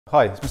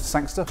Hi, it's Mr.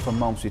 Sangster from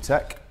Malmesbury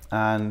Tech,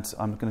 and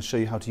I'm going to show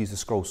you how to use the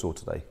scroll saw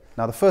today.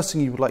 Now, the first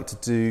thing you would like to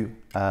do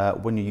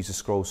when you use a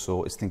scroll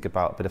saw is think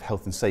about a bit of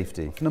health and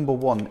safety. Number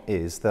one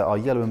is there are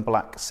yellow and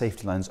black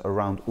safety lines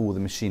around all the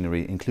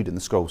machinery, including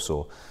the scroll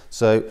saw.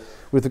 So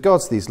with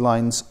regards to these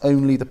lines,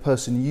 only the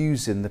person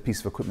using the piece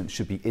of equipment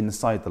should be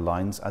inside the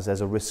lines, as there's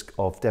a risk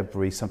of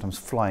debris sometimes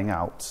flying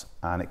out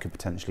and it could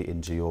potentially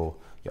injure your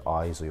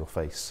eyes or your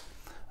face.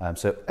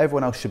 So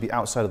everyone else should be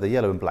outside of the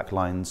yellow and black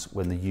lines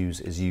when the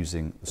user is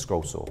using the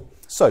scroll saw.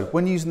 So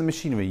when using the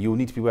machinery, you'll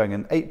need to be wearing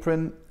an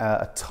apron,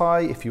 a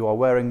tie if you are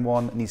wearing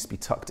one, it needs to be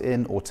tucked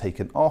in or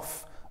taken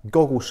off.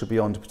 Goggles should be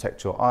on to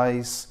protect your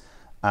eyes,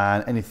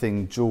 and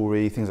anything,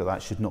 jewellery, things like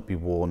that should not be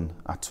worn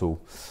at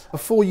all.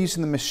 Before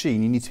using the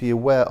machine, you need to be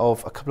aware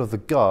of a couple of the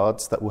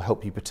guards that will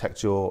help you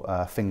protect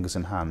your fingers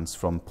and hands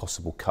from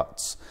possible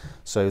cuts.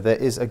 So there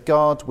is a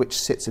guard which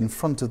sits in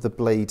front of the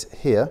blade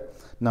here.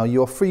 Now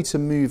you're free to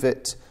move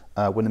it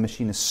when the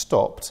machine is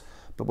stopped,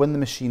 but when the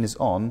machine is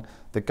on,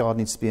 the guard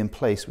needs to be in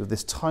place with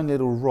this tiny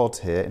little rod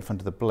here in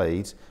front of the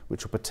blade,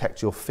 which will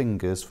protect your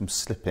fingers from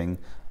slipping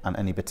and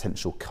any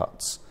potential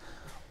cuts.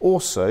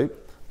 Also,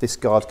 this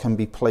guard can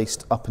be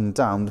placed up and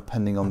down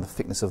depending on the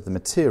thickness of the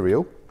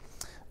material,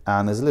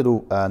 and there's a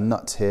little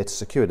nut here to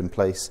secure it in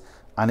place,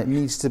 and it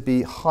needs to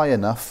be high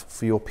enough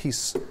for your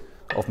piece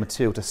of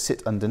material to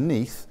sit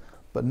underneath,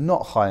 but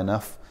not high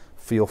enough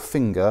for your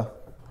finger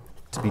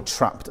to be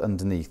trapped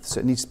underneath. So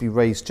it needs to be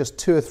raised just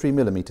 2 or 3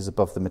 millimeters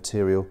above the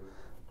material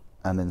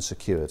and then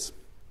secured.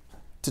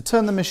 To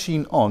turn the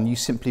machine on, you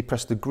simply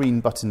press the green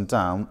button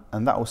down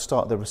and that will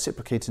start the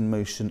reciprocating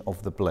motion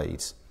of the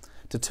blade.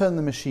 To turn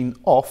the machine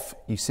off,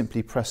 you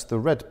simply press the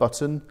red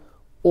button,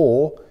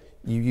 or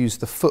you use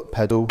the foot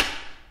pedal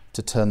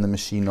to turn the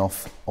machine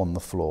off on the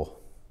floor.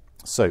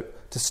 So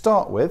to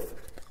start with,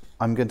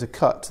 I'm going to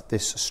cut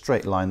this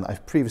straight line that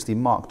I've previously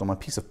marked on my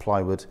piece of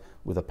plywood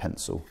with a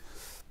pencil.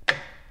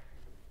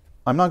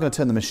 I'm now going to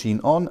turn the machine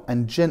on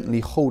and gently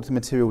hold the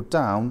material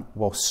down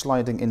while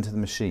sliding into the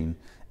machine.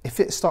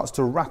 If it starts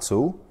to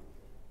rattle,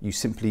 you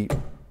simply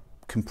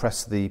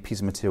compress the piece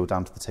of material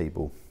down to the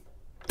table.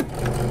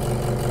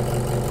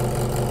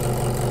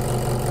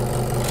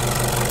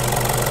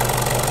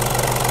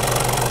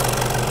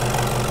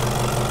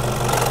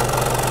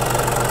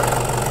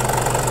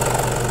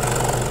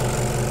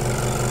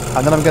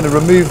 And then I'm going to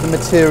remove the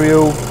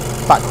material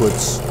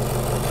backwards.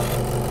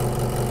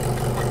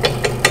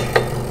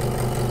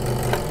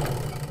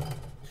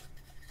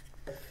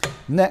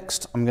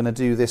 Next, I'm going to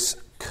do this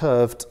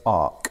curved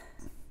arc.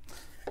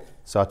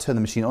 So I turn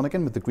the machine on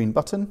again with the green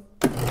button.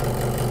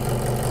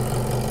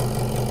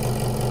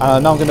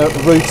 And now I'm going to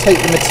rotate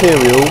the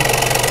material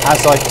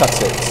as I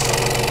cut it.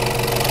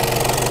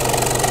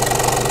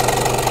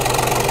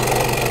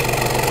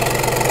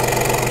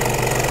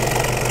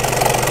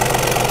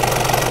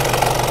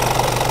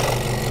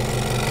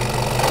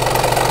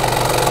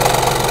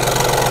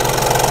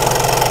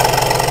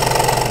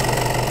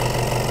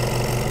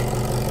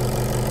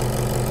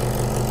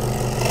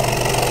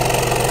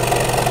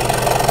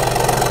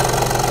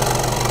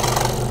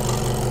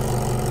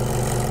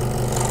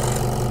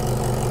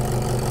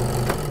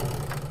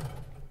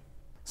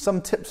 Some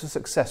tips for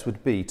success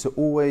would be to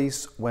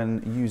always,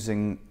 when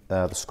using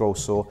the scroll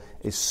saw,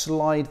 is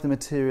slide the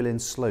material in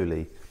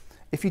slowly.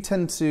 If you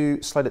tend to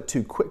slide it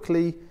too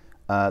quickly,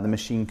 the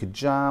machine could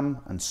jam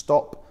and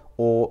stop,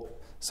 or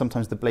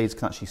sometimes the blades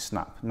can actually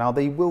snap. Now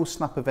they will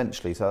snap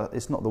eventually, so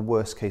it's not the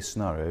worst case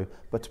scenario,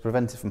 but to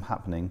prevent it from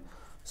happening,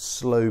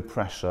 slow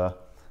pressure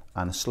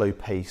and a slow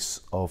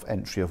pace of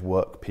entry of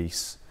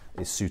workpiece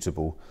is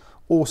suitable.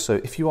 Also,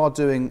 if you are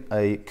doing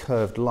a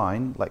curved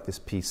line like this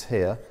piece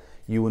here,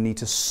 you will need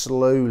to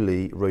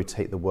slowly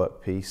rotate the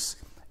workpiece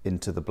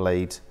into the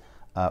blade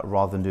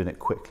rather than doing it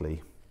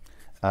quickly.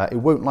 It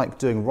won't like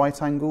doing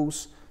right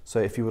angles, so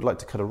if you would like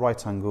to cut a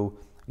right angle,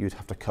 you'd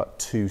have to cut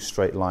 2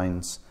 straight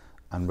lines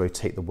and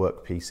rotate the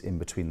workpiece in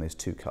between those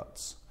 2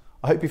 cuts.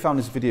 I hope you found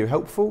this video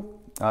helpful.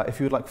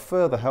 If you would like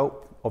further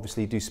help,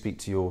 obviously do speak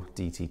to your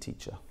DT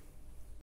teacher.